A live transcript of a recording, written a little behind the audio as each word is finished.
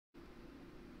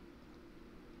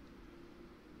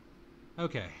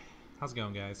Okay, how's it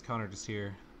going, guys? Connor just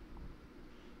here.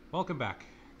 Welcome back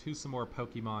to some more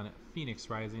Pokemon Phoenix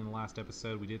Rising. In the last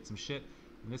episode, we did some shit.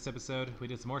 In this episode, we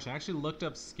did some more shit. I actually looked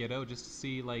up Skiddo just to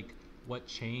see, like, what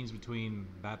changed between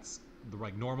that's the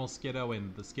like normal Skiddo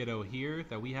and the Skiddo here.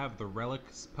 That we have the Relic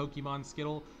Pokemon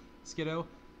Skiddo.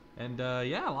 And,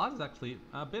 yeah, a lot is actually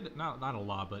a bit, not a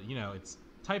lot, but, you know, its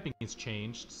typing has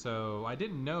changed. So, I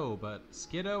didn't know, but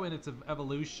Skiddo and its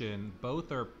evolution,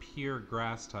 both are pure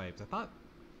grass types.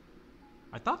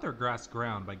 I thought they're grass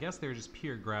ground, but I guess they're just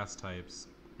pure grass types.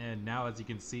 And now, as you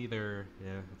can see,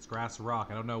 it's grass rock.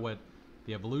 I don't know what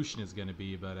the evolution is going to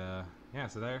be, but yeah.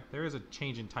 So there is a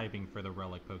change in typing for the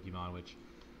Relic Pokemon, which,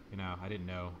 you know, I didn't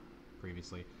know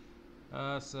previously.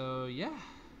 So yeah,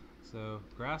 so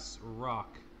grass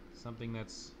rock, something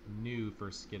that's new for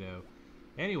Skiddo.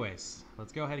 Anyways,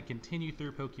 let's go ahead and continue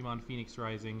through Pokemon Phoenix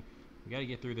Rising. We got to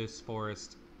get through this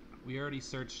forest. We already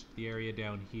searched the area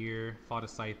down here, fought a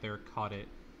Scyther, caught it.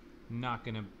 Not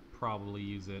gonna probably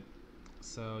use it.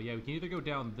 So yeah, we can either go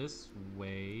down this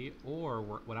way, or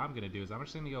what I'm gonna do is I'm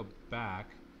just gonna go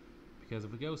back, because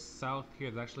if we go south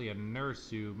here, there's actually a nurse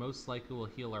who most likely will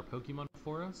heal our Pokemon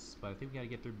for us. But I think we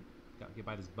gotta get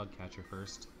by this bug catcher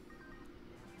first.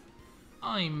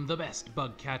 I'm the best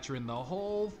bug catcher in the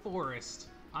whole forest.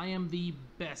 I am the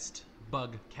best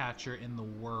bug catcher in the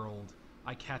world.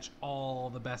 I catch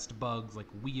all the best bugs like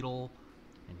Weedle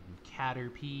and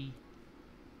Caterpie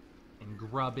and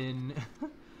Grubbin.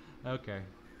 Okay.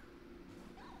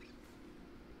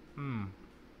 Can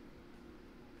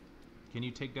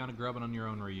you take down a Grubbin on your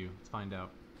own, Ryu? Let's find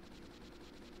out.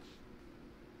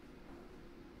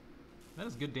 That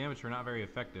is good damage for not very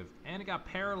effective. And it got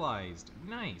paralyzed.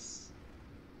 Nice.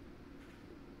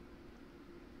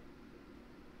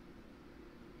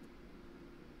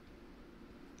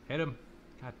 Hit him.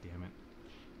 God damn it.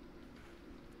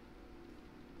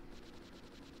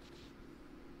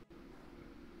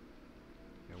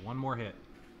 Okay, one more hit.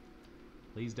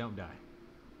 Please don't die.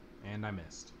 And I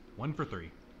missed. 1 for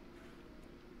 3.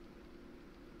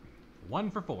 1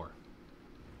 for 4.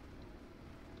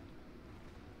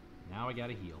 Now I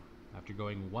gotta heal. After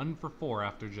going 1 for 4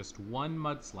 after just one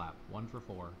mud slap. 1 for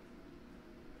 4.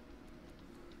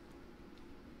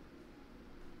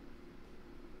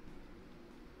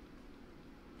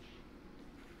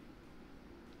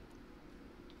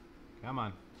 Come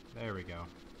on. There we go.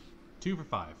 2 for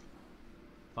 5.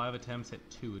 5 attempts hit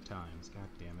 2 times. God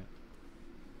damn it.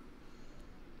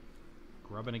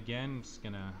 Grubbin again. Just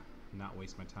gonna not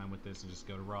waste my time with this and just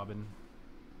go to Robin.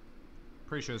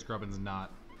 Pretty sure this Grubbin's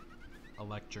not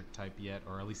electric type yet,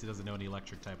 or at least he doesn't know any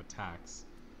electric type attacks.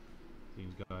 So you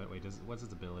can go. Wait, what's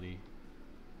his ability?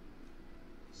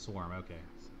 Swarm. Okay.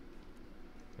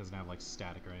 Doesn't have like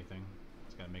static or anything.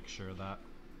 Just gotta make sure of that.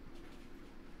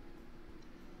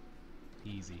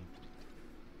 Easy.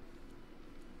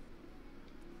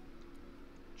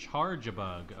 Charge a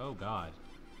bug. Oh god.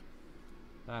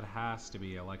 That has to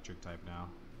be electric type now.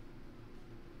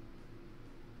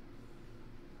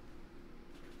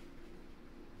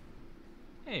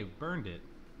 Hey, burned it.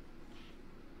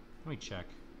 Let me check.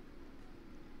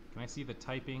 Can I see the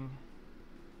typing?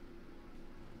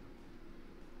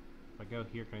 If I go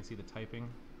here, can I see the typing?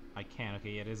 I can.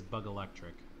 Okay, yeah, it is bug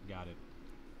electric. Got it.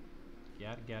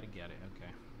 Get it.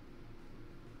 Okay.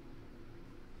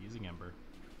 Using Ember.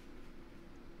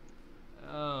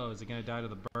 Oh, is it gonna die to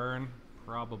the burn?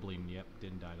 Probably. Yep,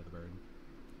 didn't die to the burn.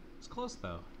 It's close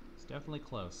though. It's definitely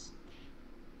close.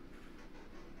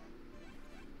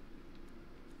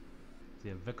 Does he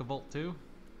have Vikavolt too?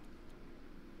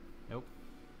 Nope.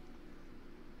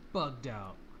 Bugged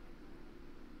out.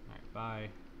 Alright, bye.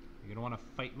 You're gonna wanna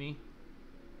fight me?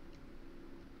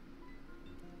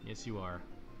 Yes, you are.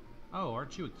 Oh,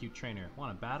 aren't you a cute trainer?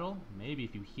 Want a battle? Maybe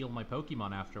if you heal my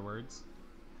Pokemon afterwards.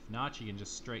 If not, you can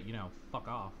just straight, you know, fuck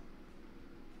off.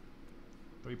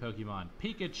 3 Pokemon.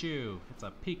 Pikachu! It's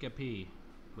a Pika-Pee,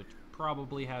 which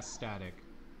probably has static.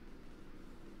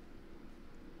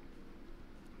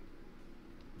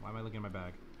 Why am I looking at my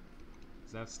bag?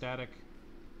 Does that have static?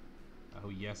 Oh,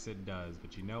 yes it does.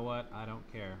 But you know what? I don't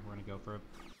care. We're gonna go for a...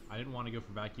 I didn't want to go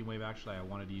for Vacuum Wave, actually. I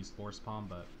wanted to use Force Palm,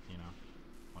 but, you know,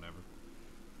 whatever.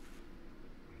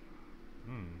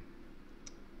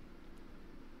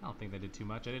 I don't think that did too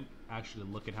much. I didn't actually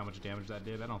look at how much damage that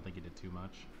did. I don't think it did too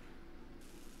much.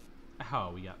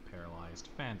 Oh, we got paralyzed.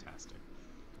 Fantastic.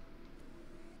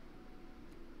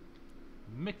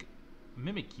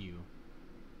 Mimikyu.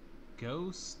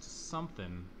 Ghost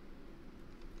something.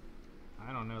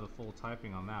 I don't know the full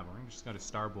typing on that, but we're gonna just go to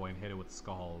Starboy and hit it with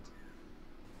Scald.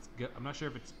 It's good. I'm not sure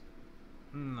if it's...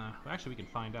 actually, we can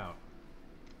find out.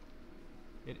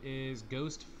 It is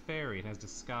Ghost Fairy. It has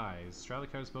Disguise. Straddle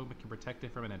the card's Pokemon can protect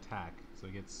it from an attack. So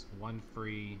it gets one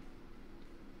free...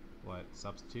 what?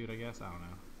 Substitute, I guess? I don't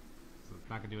know. So it's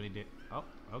not going to do any... oh,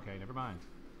 okay, never mind.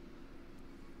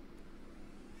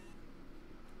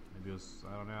 Maybe it was...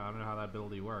 I don't know how that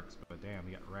ability works, but damn,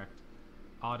 we got wrecked.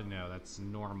 Audino, that's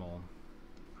normal.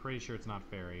 Pretty sure it's not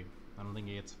Fairy. I don't think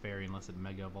it gets Fairy unless it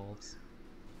Mega Evolves.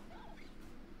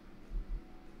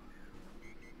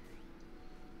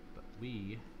 But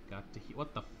we got to heal.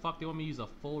 What the fuck? They want me to use a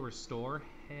full restore?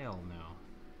 Hell no.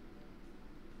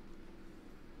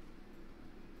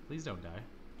 Please don't die.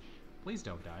 Please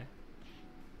don't die.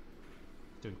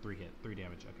 Doing 3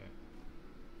 damage, okay.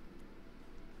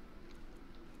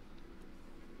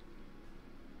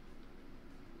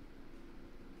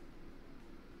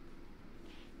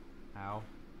 Ow.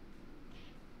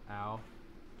 Ow.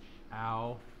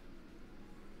 Ow.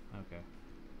 Okay.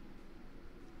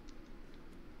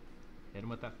 Hit him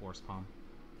with that Force Palm.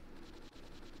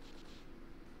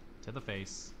 To the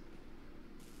face.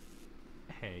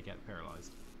 Hey, got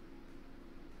paralyzed.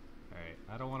 Alright,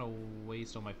 I don't want to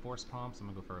waste all my Force Palms, so I'm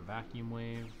going to go for a Vacuum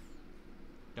Wave.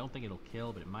 Don't think it'll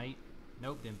kill, but it might.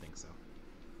 Nope, didn't think so.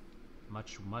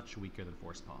 Much, much weaker than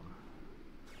Force Palm.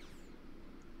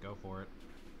 Go for it.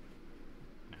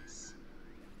 Nice.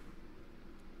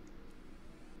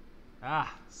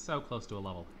 Ah, so close to a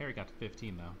level. Harry got to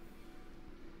 15, though.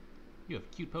 You have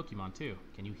cute Pokemon, too.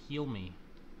 Can you heal me?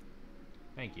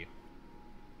 Thank you.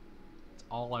 That's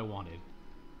all I wanted.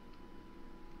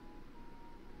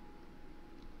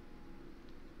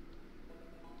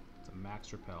 It's a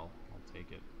Max Repel. I'll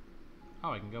take it.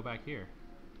 Oh, I can go back here.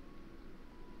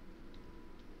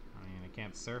 I mean, I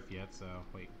can't surf yet, so...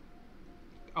 wait.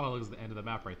 Oh, it looks at the end of the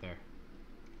map right there.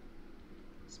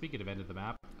 Speaking of end of the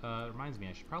map, it reminds me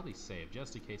I should probably save,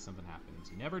 just in case something happens.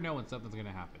 You never know when something's going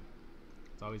to happen.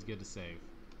 It's always good to save.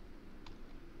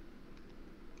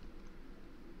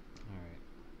 Alright.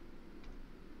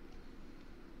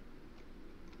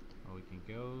 Well, we can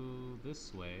go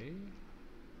this way.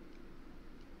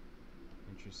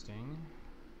 Interesting.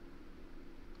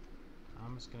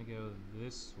 I'm just going to go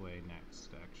this way next,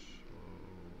 actually.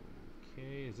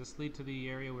 Okay, does this lead to the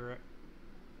area we're at?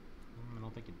 I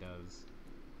don't think it does.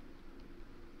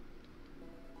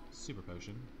 Super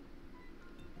Potion.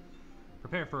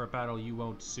 Prepare for a battle you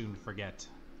won't soon forget.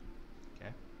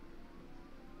 Okay.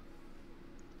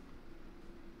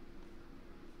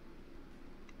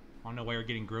 I don't know why you're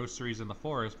getting groceries in the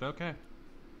forest, but okay.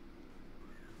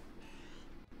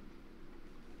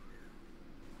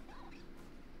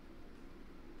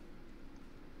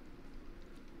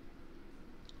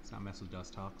 Let's not mess with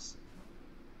Dustox.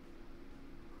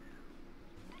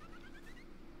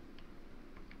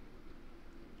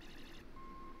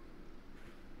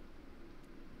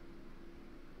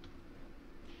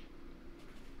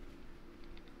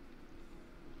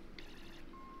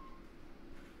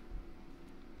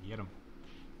 Get him.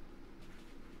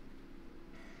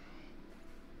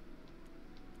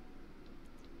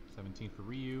 $17 for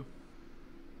Ryu.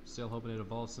 Still hoping it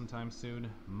evolves sometime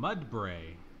soon.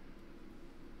 Mudbray.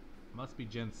 Must be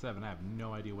Gen 7. I have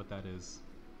no idea what that is.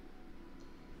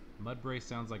 Mudbray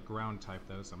sounds like ground type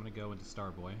though, so I'm gonna go into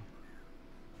Starboy.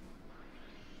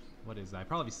 What is that? I've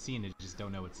probably seen it, just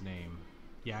don't know its name.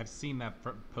 Yeah, I've seen that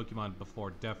Pokemon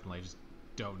before, definitely. I just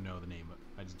don't know the name.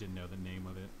 I just didn't know the name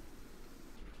of it.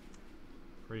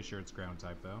 Pretty sure it's ground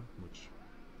type though, which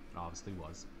it obviously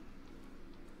was.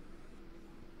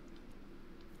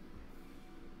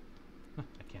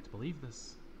 I can't believe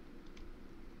this.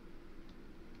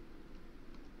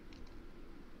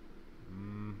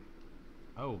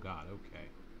 Oh god, okay.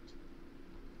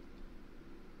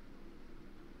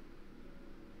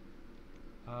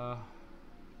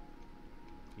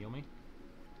 Heal me?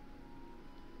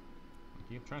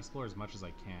 Okay, I'm trying to explore as much as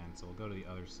I can, so we'll go to the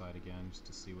other side again just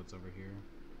to see what's over here.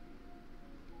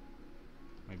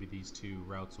 Maybe these two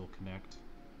routes will connect.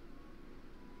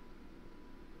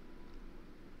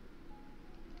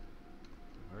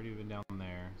 I've already been down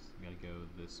there, so we gotta go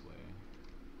this way.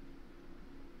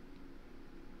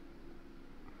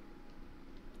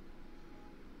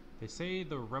 They say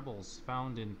the rebels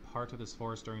found in part of this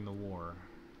forest during the war.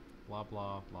 Blah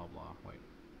blah blah blah. Wait.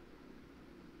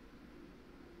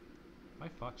 Have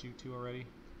I fought you two already?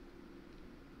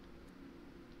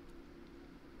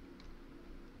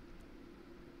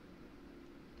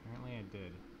 Apparently I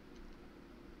did.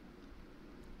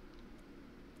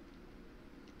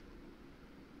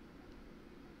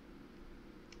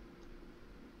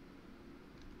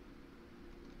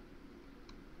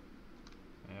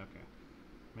 Okay.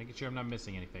 Making sure I'm not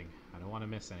missing anything. I don't want to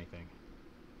miss anything.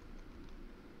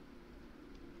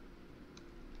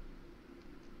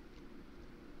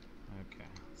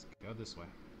 Let's go this way.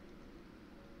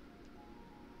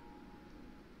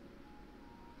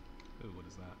 Ooh, what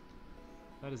is that?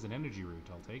 That is an energy root.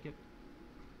 I'll take it.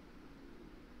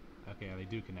 Okay, yeah, they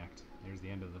do connect. There's the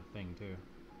end of the thing, too.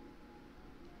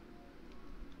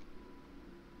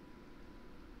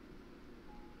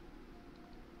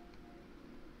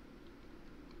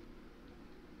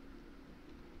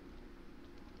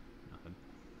 Nothing.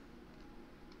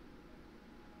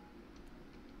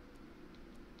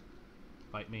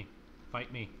 Fight me.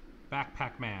 Fight me.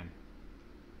 Backpack man.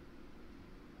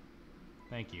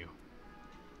 Thank you.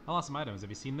 I lost some items. Have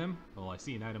you seen them? Well, I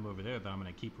see an item over there that I'm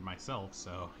going to keep for myself,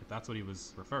 so if that's what he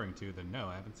was referring to, then no,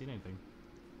 I haven't seen anything.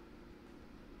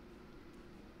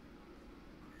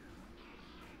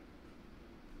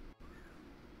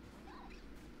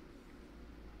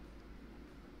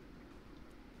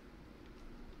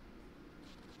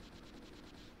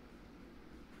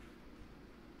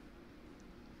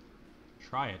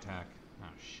 Try attack. Oh,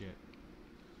 shit.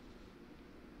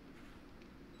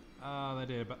 That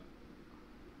did about...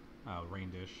 Oh, rain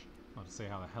dish. I'll just say,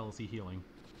 how the hell is he healing?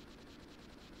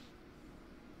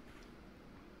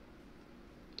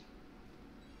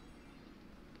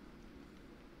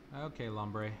 Okay,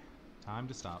 Lombre. Time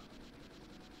to stop.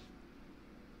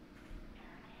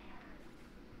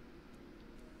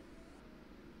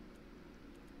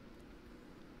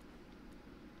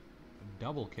 A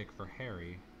double kick for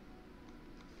Harry.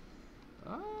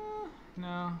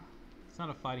 No. It's not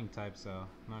a fighting type, so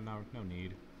no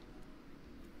need.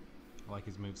 I like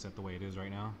his moveset the way it is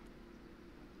right now.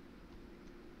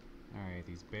 Alright,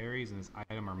 these berries and this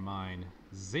item are mine.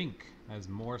 Zinc has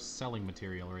more selling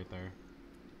material right there.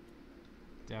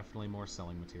 Definitely more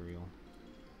selling material.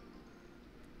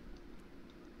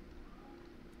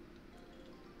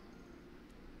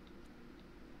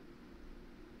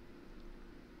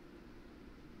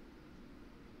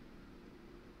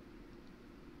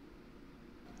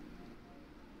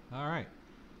 Alright.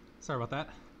 Sorry about that.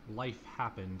 Life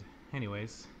happened.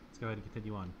 Anyways, let's go ahead and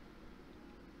continue on.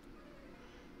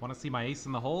 Want to see my ace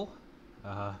in the hole?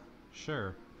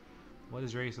 Sure. What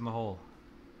is your ace in the hole?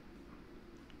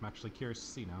 I'm actually curious to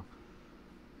see now.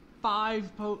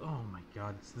 5 oh my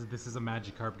god, this is a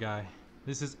Magikarp guy.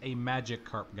 This is a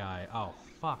Magikarp guy. Oh,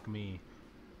 fuck me.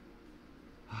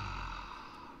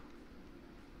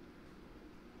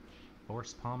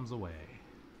 Force palms away.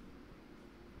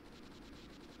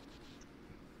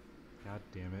 God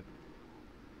damn it.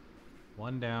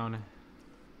 One down.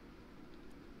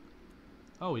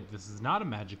 Oh, this is not a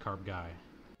Magikarp guy.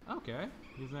 Okay.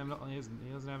 He doesn't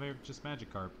have just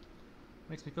Magikarp.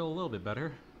 Makes me feel a little bit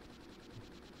better.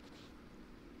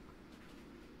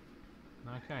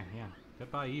 Okay, yeah.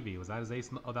 Goodbye, Eevee. Was that his ace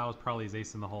in the... Oh, that was probably his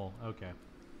ace in the hole. Okay.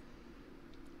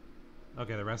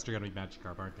 Okay, the rest are gonna be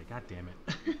Magikarp, aren't they? God damn it.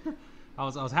 I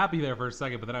was happy there for a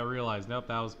second, but then I realized, nope,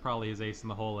 that was probably his ace in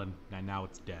the hole, and now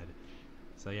it's dead.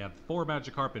 So yeah, 4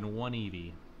 Magikarp and 1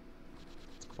 Eevee.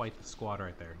 It's quite the squad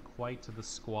right there. Quite the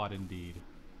squad indeed.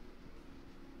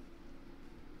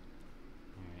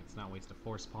 Alright, let's not waste a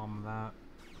Force Palm on that.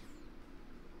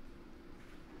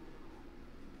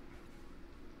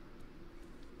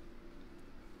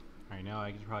 Alright, now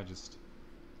I can probably just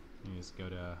go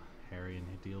to Harry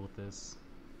and deal with this.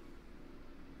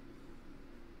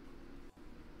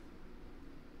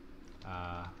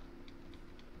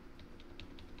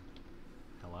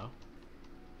 Hello?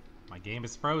 My game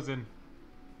is frozen.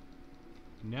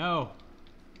 No.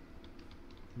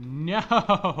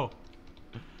 No.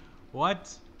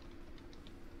 What?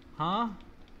 Huh?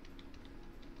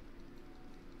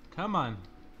 Come on.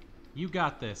 You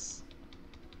got this.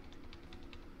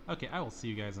 Okay, I will see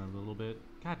you guys in a little bit.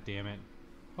 God damn it.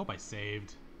 Hope I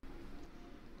saved.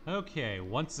 Okay,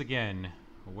 once again,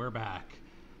 we're back.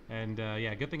 And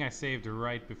yeah, good thing I saved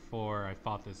right before I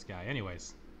fought this guy.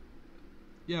 Anyways.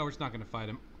 Yeah, we're just not going to fight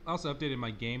him. I also updated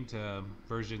my game to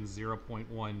version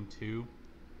 0.12.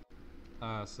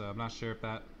 So I'm not sure if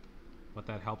what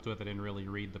that helped with. I didn't really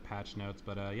read the patch notes,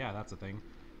 but yeah, that's a thing.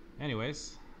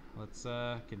 Anyways, let's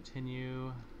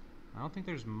continue. I don't think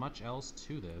there's much else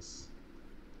to this.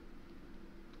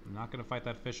 I'm not going to fight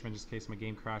that fisherman just in case my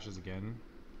game crashes again.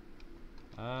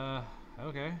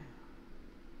 Okay.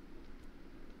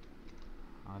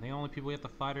 I think the only people we have to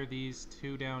fight are these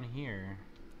 2 down here.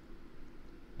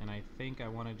 And I think I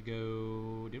wanted to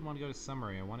go... Didn't want to go to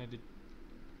Summary. I wanted to...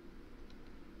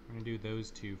 We're going to do those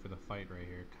 2 for the fight right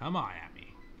here. Come on at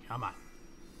me. Come on.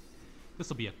 This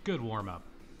will be a good warm-up.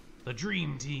 The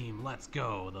Dream Team. Let's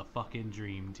go. The fucking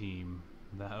Dream Team.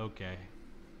 Okay.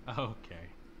 Okay.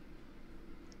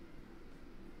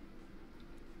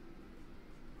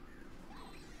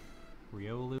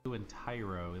 Riolu and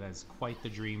Tyro. That is quite the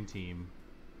dream team.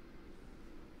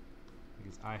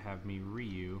 Because I have me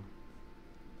Ryu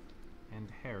and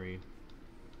Harry.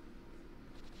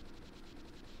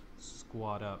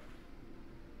 Squad up.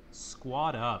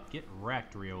 Squad up! Get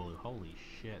wrecked, Riolu. Holy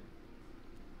shit.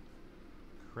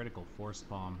 Critical force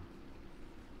bomb.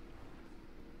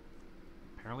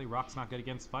 Apparently Rock's not good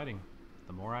against fighting.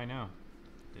 The more I know.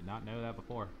 Did not know that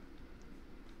before.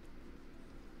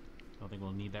 Don't think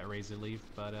we'll need that razor leaf,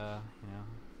 but you know,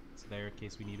 it's there in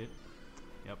case we need it.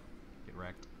 Yep, get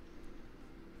wrecked.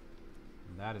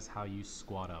 And that is how you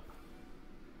squat up.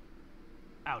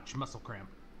 Ouch, muscle cramp.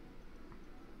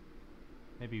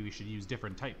 Maybe we should use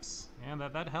different types. And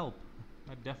that'd help.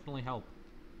 That'd definitely help.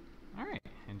 Alright,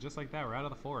 and just like that, we're out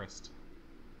of the forest.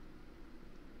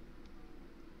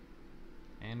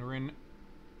 And we're in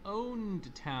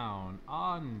Owned Town.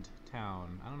 Ond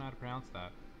Town. I don't know how to pronounce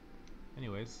that.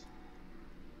 Anyways.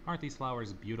 Aren't these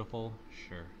flowers beautiful?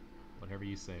 Sure. Whatever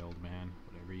you say, old man.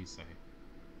 Whatever you say.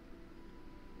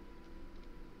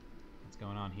 What's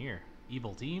going on here?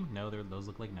 Evil team? No, those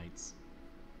look like knights.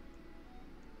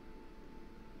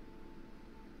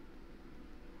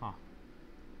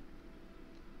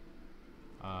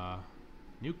 Huh.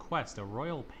 New quest, a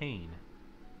royal pain.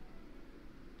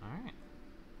 Alright.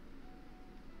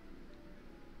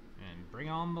 And bring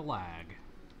on the lag.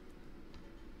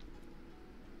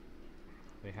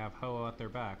 They have Ho-Oh at their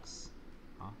backs.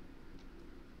 Huh?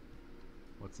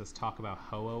 What's this talk about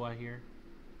Ho-Oh I hear?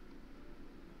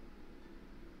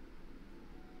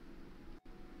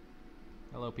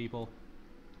 Hello, people.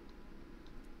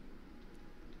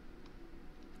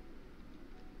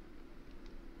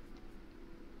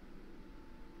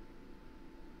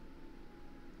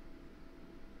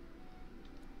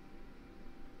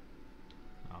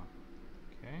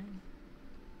 Okay.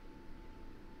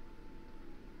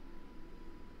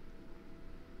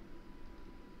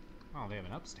 Oh, they have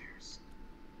an upstairs.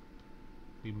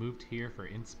 We moved here for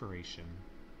inspiration.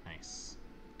 Nice.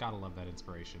 Gotta love that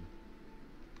inspiration.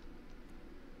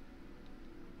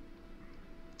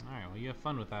 Alright, well, you have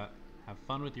fun with that. Have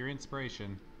fun with your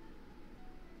inspiration.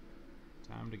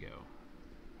 Time to go.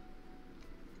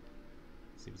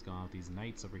 Let's see what's going on with these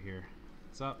knights over here.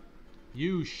 What's up?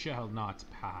 You shall not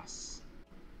pass.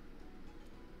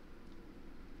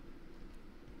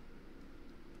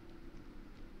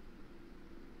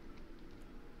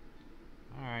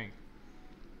 Alright.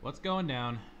 What's going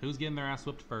down? Who's getting their ass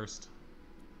whooped first?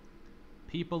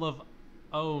 People of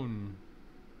Owned?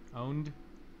 Onde?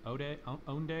 I don't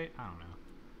know.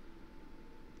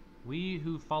 We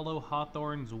who follow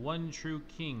Hawthorne's one true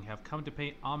king have come to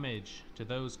pay homage to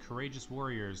those courageous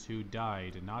warriors who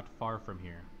died not far from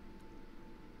here.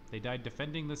 They died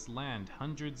defending this land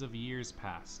hundreds of years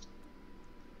past.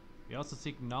 We also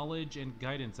seek knowledge and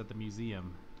guidance at the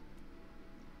museum.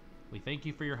 We thank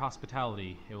you for your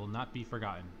hospitality. It will not be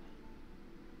forgotten.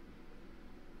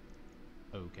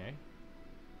 Okay.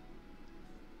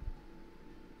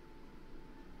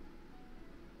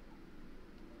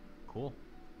 Cool.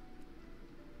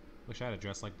 Wish I had a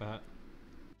dress like that.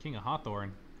 King of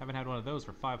Hawthorne. Haven't had one of those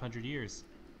for 500 years.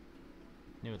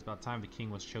 Knew it's about time the king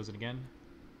was chosen again.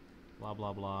 Blah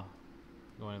blah blah.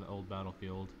 Going to the old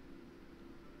battlefield.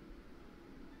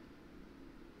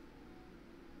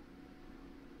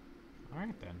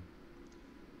 Alright then.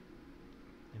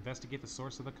 Investigate the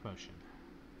source of the commotion.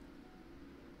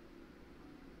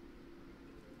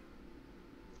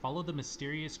 Follow the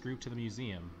mysterious group to the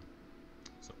museum.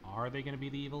 So are they going to be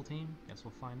the evil team? Guess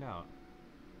we'll find out.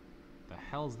 The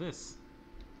hell's this?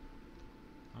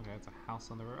 Okay, it's a house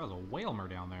on the road. Oh, there's a Whalmer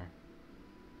down there.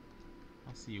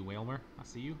 I see you, Whalmer. I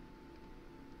see you.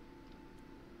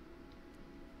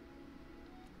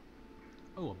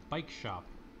 Oh, a bike shop.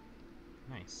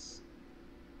 Nice.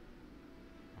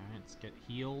 Alright, let's get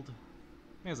healed.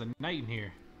 There's a knight in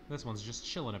here. This one's just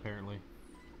chilling, apparently.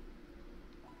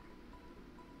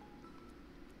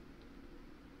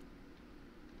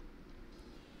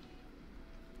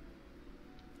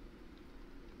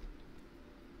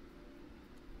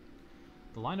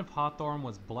 The line of Hawthorne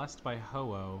was blessed by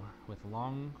Ho-Oh with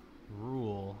long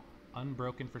rule,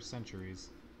 unbroken for centuries.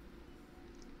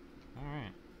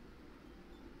 Alright.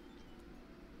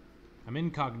 I'm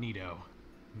incognito.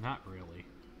 Not really.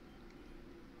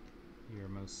 You're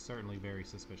most certainly very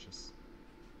suspicious.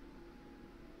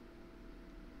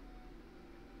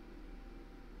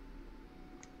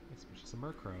 Suspicious of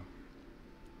Murkrow.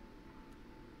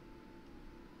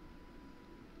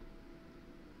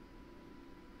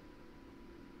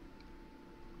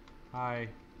 Hi.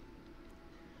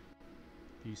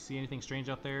 If you see anything strange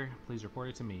out there, please report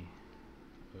it to me.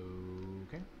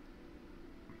 Okay.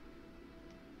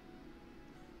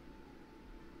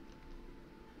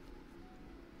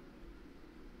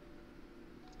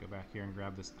 back here and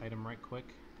grab this item right quick.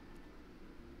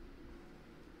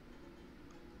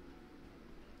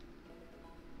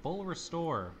 Full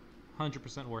restore.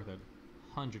 100% worth it.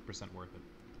 100% worth it.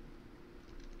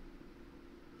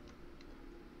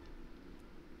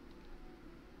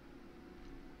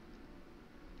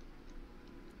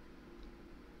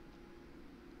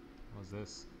 What was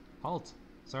this? Halt!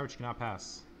 Sarge cannot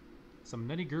pass. Some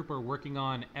nutty group are working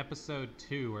on episode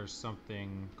 2 or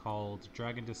something called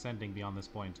Dragon Descending Beyond This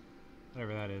Point.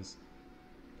 Whatever that is.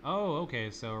 Oh,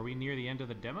 okay, so are we near the end of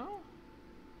the demo?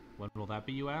 When will that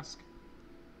be, you ask?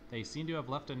 They seem to have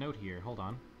left a note here. Hold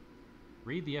on.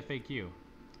 Read the FAQ.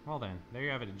 Well then, there you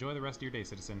have it. Enjoy the rest of your day,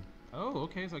 citizen. Oh,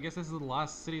 okay, so I guess this is the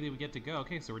last city that we get to go.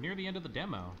 Okay, so we're near the end of the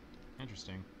demo.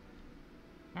 Interesting.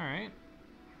 Alright.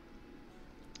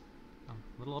 I'm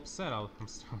a little upset. I'm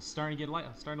starting to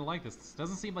like this. This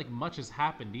doesn't seem like much has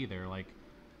happened either. Like,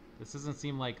 this doesn't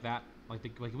seem like that. Like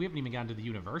we haven't even gotten to the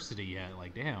university yet.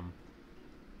 Like, damn.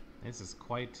 This is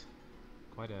quite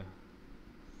a.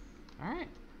 All right.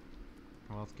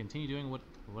 Well, let's continue doing what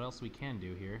else we can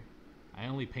do here. I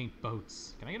only paint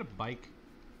boats. Can I get a bike?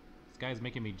 This guy's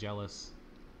making me jealous.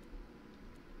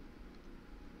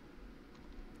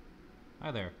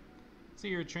 Hi there. So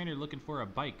you're a trainer looking for a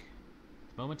bike.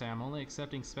 At the moment I am only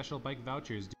accepting special bike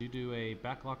vouchers due to a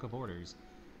backlog of orders.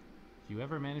 If you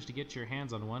ever manage to get your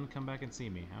hands on one, come back and see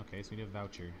me. Okay, so we need a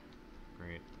voucher.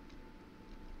 Great.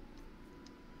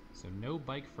 So no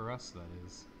bike for us, that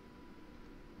is.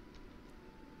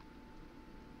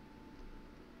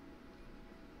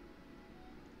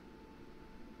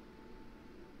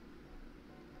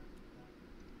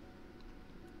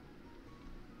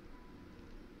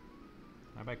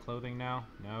 Can I buy clothing now?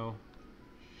 No.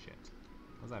 Shit.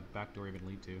 What does that back door even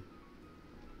lead to?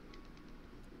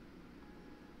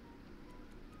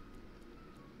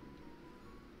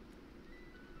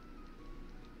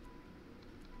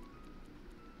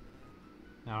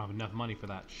 I don't have enough money for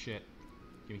that shit.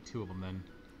 Give me 2 of them then.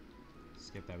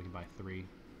 Skip that, we can buy 3.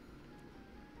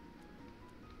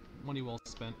 Money well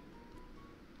spent.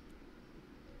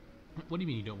 What do you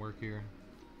mean you don't work here?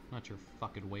 I'm not your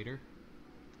fucking waiter.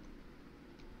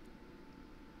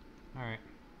 Alright.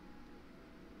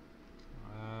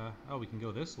 Oh, we can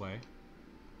go this way.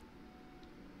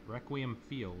 Requiem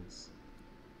Fields.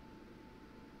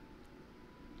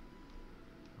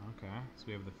 Okay, so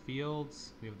we have the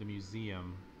fields, we have the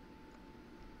museum.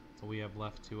 That's all we have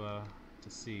left to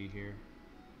see here.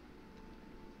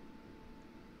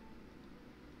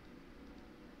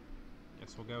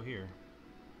 Guess we'll go here.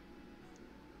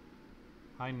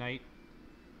 Hi, Knight.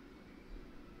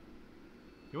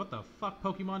 Yo, what the fuck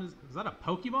Pokemon is that a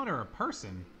Pokemon or a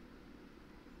person?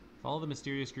 Follow the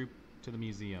mysterious group to the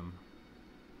museum.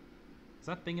 Is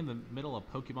that thing in the middle a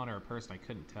Pokemon or a person? I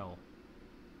couldn't tell.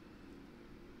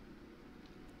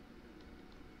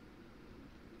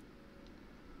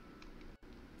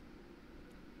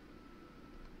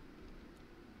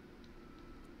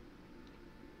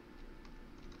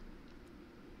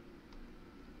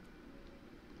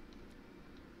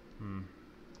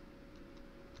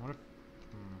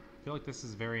 I feel like this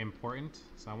is very important,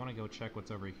 so I want to go check what's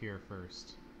over here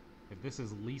first. If this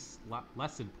is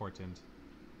less important,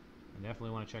 I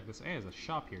definitely want to check this. Hey, there's a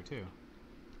shop here too.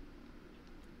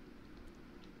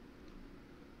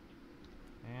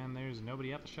 And there's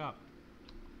nobody at the shop.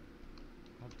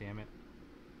 God damn it.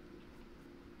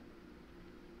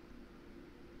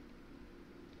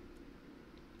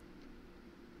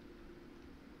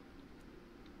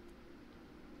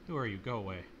 Who are you? Go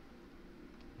away.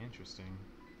 Interesting.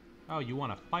 Oh, you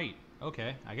want to fight?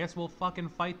 Okay, I guess we'll fucking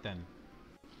fight then.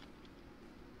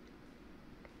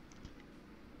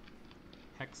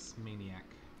 Hex Maniac.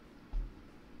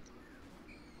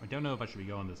 I don't know if I should be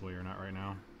going this way or not right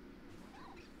now.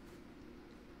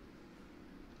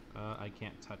 I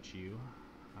can't touch you.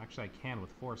 Actually, I can with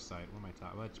Foresight. What am I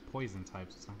talking? Well, it's poison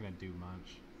types. It's not gonna do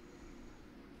much.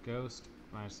 Ghost.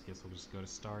 I just guess we'll just go to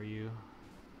Staryu.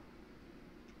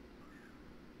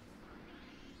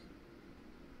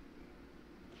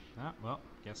 Ah, well,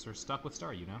 guess we're stuck with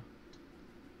Staryu now.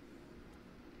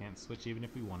 Can't switch even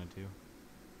if we wanted to.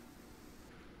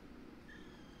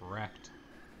 Wrecked.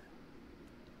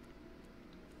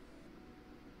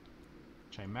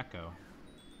 Chimecho.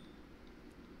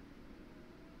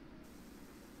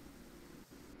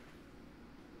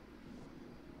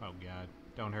 Oh god,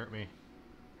 don't hurt me.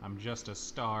 I'm just a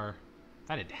star.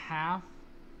 That did half?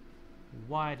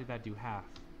 Why did that do half?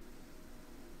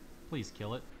 Please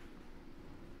kill it.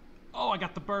 Oh, I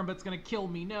got the burn, but it's gonna kill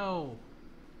me. No.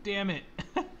 Damn it.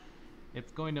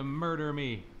 It's going to murder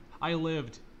me. I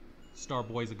lived.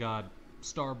 Starboy's a god.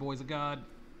 Starboy's a god.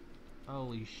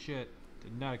 Holy shit.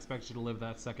 Did not expect you to live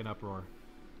that second uproar.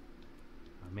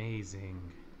 Amazing.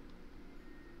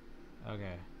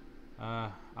 Okay.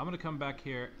 I'm gonna come back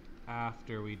here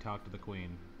after we talk to the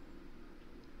queen.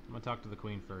 I'm gonna talk to the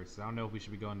queen first. I don't know if we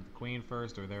should be going to the queen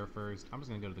first or there first. I'm just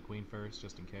gonna go to the queen first,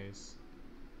 just in case.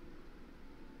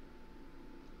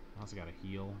 I also gotta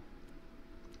heal.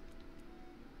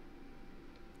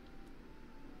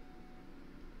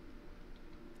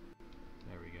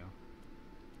 There we go.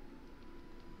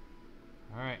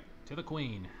 Alright, to the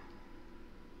queen.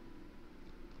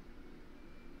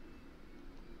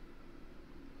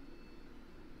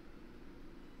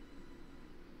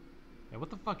 Hey, what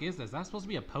the fuck is this? Is that supposed to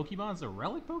be a Pokemon? Is it a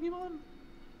relic Pokemon?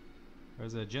 Or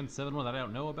is it a Gen 7 one that I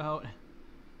don't know about?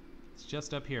 It's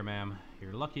just up here, ma'am.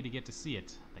 You're lucky to get to see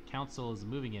it. The council is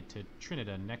moving it to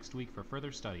Trinidad next week for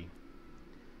further study.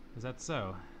 Is that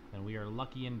so? Then we are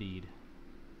lucky indeed.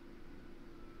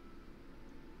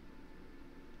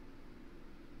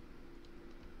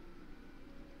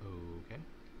 Okay.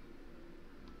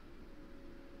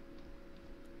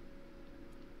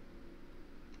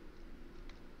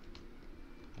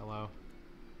 Hello.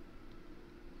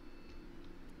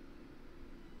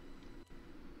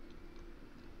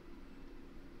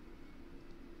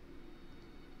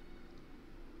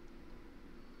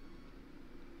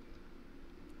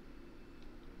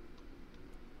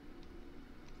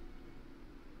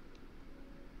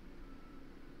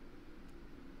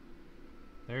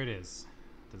 There it is.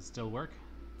 Does it still work?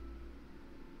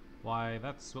 Why,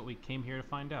 that's what we came here to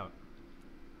find out.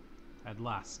 At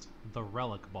last, the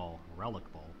Relic Ball. Relic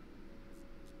Ball.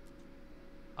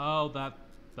 Oh, that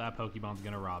Pokemon's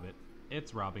gonna rob it.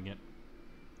 It's robbing it.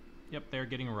 Yep, they're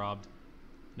getting robbed.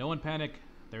 No one panic.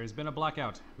 There has been a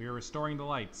blackout. We are restoring the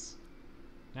lights.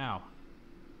 Now.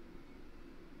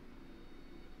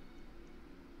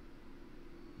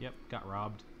 Yep, got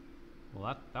robbed.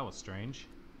 Well, that was strange.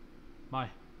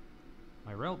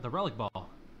 The Relic Ball.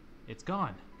 It's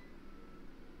gone.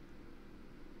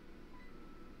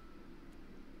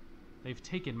 They've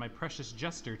taken my precious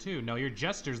Jester, too. No, your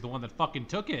Jester's the one that fucking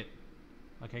took it.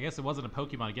 Like, I guess it wasn't a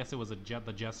Pokemon. I guess it was the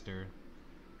Jester.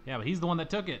 Yeah, but he's the one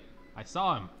that took it. I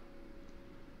saw him.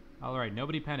 Alright,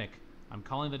 nobody panic. I'm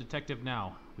calling the detective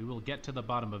now. We will get to the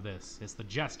bottom of this. It's the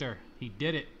Jester. He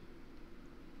did it.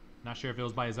 Not sure if it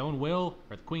was by his own will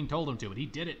or the Queen told him to, but he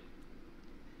did it.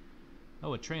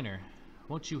 Oh, a trainer.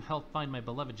 Won't you help find my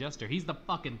beloved Jester? He's the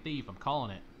fucking thief. I'm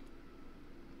calling it.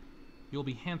 You'll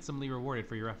be handsomely rewarded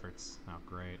for your efforts. Oh,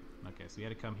 great. Okay, so you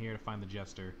had to come here to find the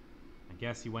Jester. I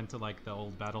guess you went to, like, the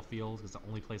old battlefield. It's the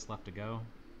only place left to go.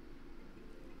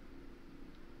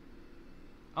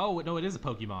 Oh, no, it is a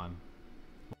Pokemon.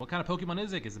 What kind of Pokemon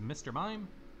is it? Is it Mr. Mime?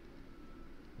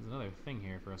 There's another thing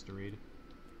here for us to read.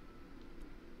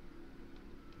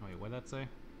 Oh, wait, what did that say?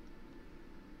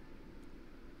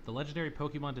 The legendary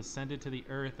Pokemon descended to the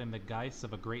earth in the guise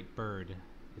of a great bird.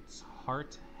 Its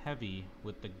heart heavy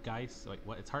with the guise... Wait,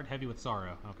 what? It's heart heavy with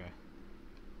sorrow. Okay.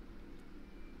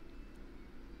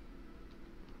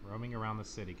 Roaming around the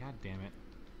city. God damn it.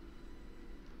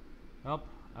 Oh,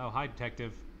 hi,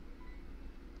 detective.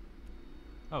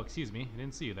 Oh, excuse me. I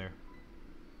didn't see you there.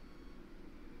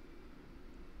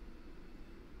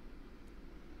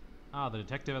 Ah, the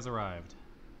detective has arrived.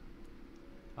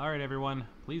 Alright, everyone.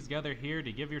 Please gather here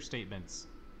to give your statements.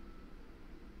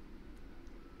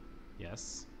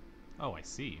 Yes. Oh, I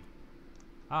see.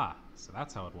 Ah, so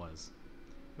that's how it was.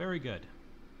 Very good.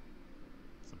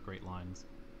 Some great lines.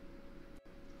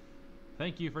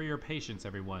 Thank you for your patience,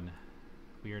 everyone.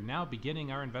 We are now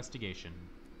beginning our investigation.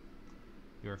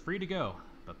 You are free to go,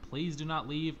 but please do not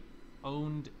leave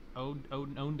Onde,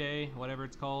 whatever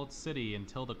it's called, city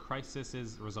until the crisis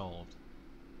is resolved.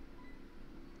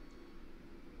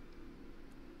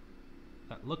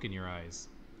 That look in your eyes.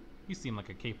 You seem like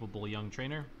a capable young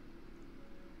trainer.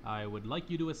 I would like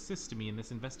you to assist me in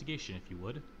this investigation, if you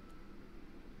would.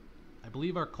 I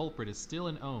believe our culprit is still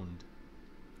in Onde.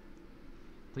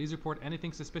 Please report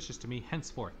anything suspicious to me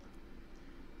henceforth.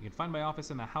 You can find my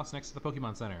office in the house next to the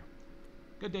Pokemon Center.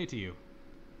 Good day to you.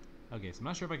 Okay, so I'm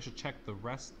not sure if I should check the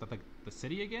rest of the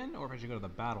city again, or if I should go to the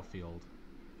battlefield.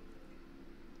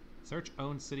 Search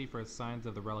Onde City for signs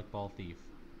of the Relic Ball thief.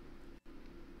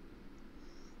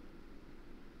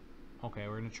 Okay,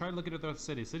 we're going to try looking at the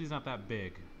city. The city's not that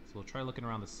big, so we'll try looking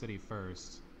around the city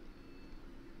first.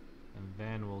 And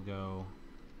then we'll go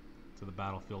to the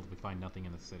battlefield if we find nothing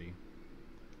in the city.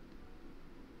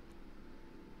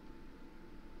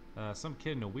 Some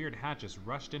kid in a weird hat just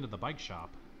rushed into the bike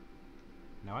shop.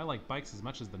 Now I like bikes as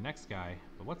much as the next guy,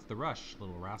 but what's the rush,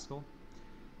 little rascal?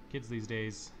 Kids these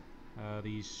days,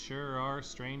 These sure are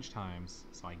strange times.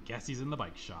 So I guess he's in the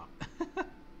bike shop.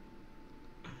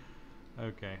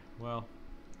 Okay, well,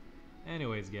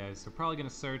 anyways, guys, we're probably going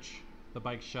to search the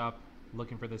bike shop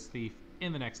looking for this thief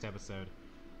in the next episode.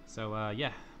 So,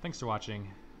 yeah, thanks for watching.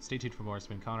 Stay tuned for more. It's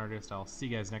been Conartist. I'll see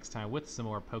you guys next time with some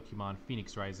more Pokemon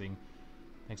Phoenix Rising.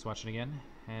 Thanks for watching again,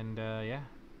 and, yeah,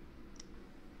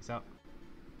 peace out.